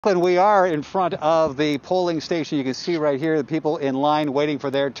And we are in front of the polling station. You can see right here the people in line waiting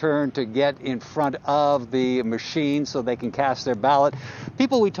for their turn to get in front of the machine so they can cast their ballot.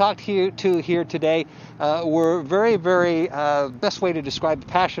 People we talked to here today were very, best way to describe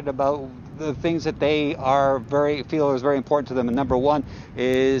passionate about the things that they are feel is very important to them. And number one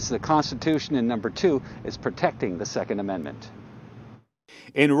is the Constitution, and number two is protecting the Second Amendment.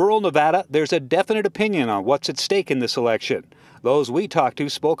 In rural Nevada, there's a definite opinion on what's at stake in this election. Those we talked to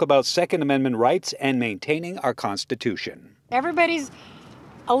spoke about Second Amendment rights and maintaining our Constitution. Everybody's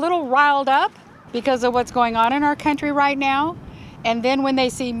a little riled up because of what's going on in our country right now. And then when they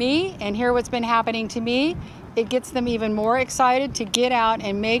see me and hear what's been happening to me, it gets them even more excited to get out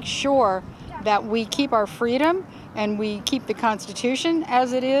and make sure that we keep our freedom and we keep the Constitution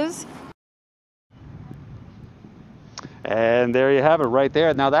as it is. And there you have it right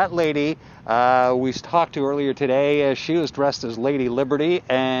there. Now that lady we talked to earlier today, she was dressed as Lady Liberty,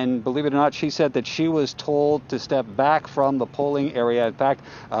 and believe it or not, she said that she was told to step back from the polling area. In fact,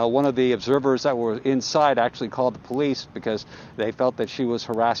 one of the observers that were inside actually called the police because they felt that she was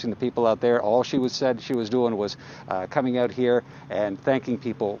harassing the people out there. All she said she was doing was coming out here and thanking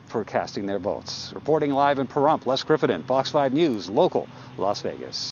people for casting their votes. Reporting live in Pahrump, Les Griffin, Fox 5 News, local, Las Vegas.